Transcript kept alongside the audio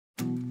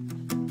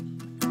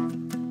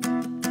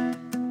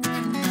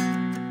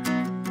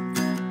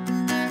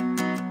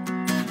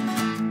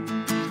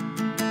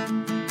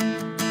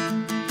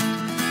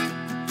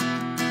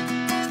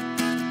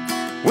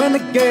when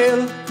the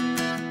gale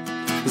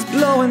is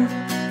blowing,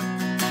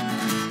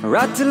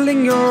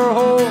 rattling your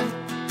hull.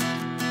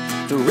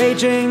 The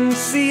raging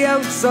sea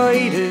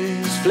outside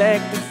is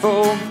flecked with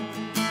foam.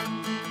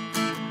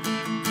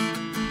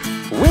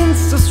 Wind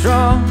so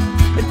strong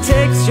it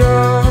takes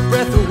your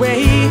breath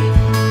away.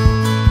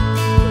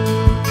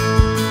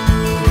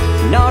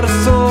 Not a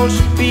soul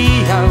should be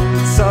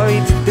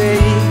outside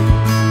today.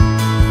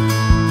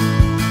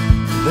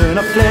 Then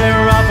a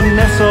flare of an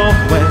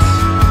SOS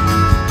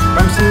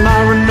from some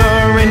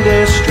mariner in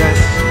distress,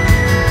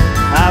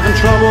 having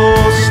trouble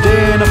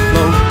staying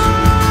afloat.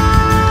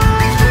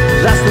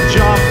 That's the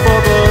job for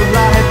the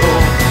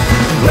lifeboat.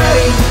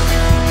 Ready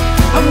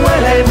and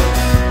willing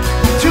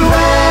to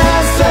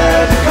answer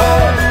the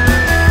call,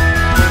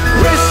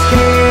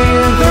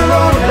 risking their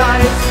own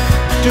lives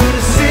to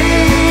the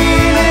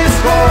sea in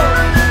squall.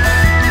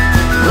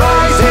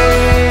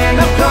 Rising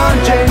and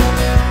plunging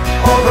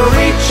over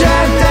each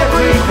and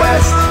every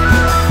quest.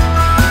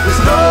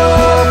 There's no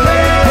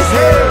place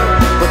here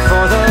but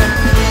for the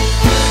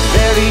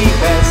very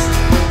best.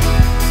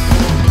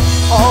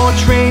 All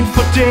trained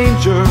for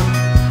danger,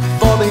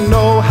 for they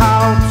know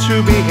how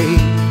to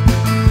behave.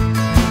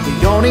 They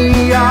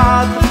only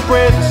are the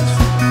bravest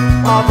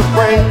of the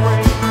brave.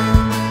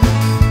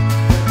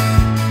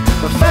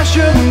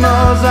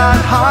 Professionals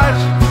at heart,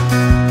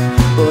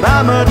 but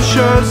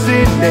amateurs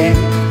in name.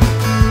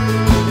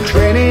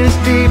 Training is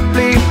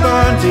deeply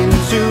burned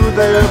into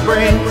their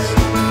brains.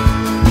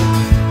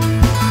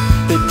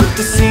 They put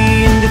the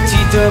sea in the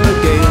teeth of a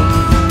gale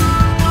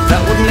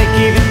that would make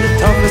even the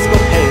toughest go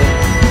pale.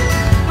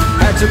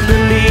 Hard to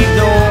believe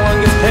no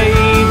one gets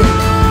paid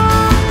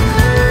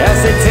as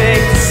they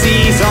take the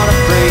seas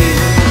unafraid.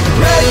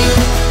 Ready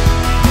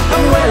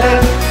and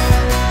willing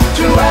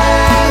to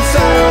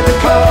answer the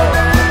call,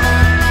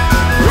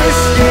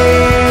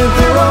 risking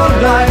their own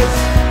lives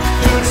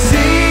to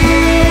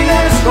exceed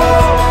and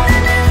squall.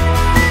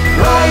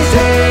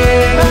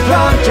 Rising and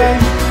plunging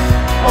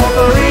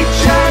over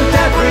each and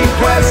every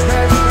quest.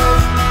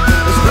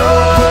 There's no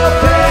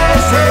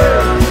place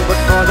here but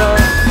for the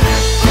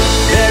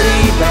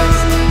very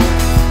best.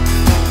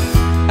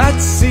 At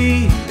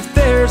sea, if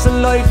there's a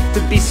life to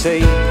be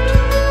saved,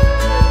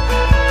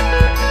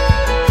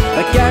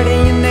 like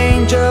guardian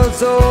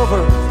angels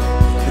over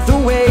the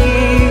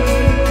waves,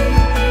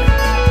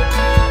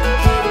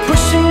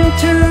 pushing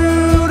to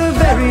the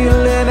very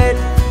limit.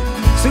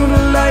 Soon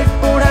a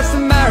lifeboat has a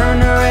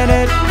mariner in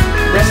it,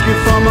 rescued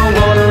from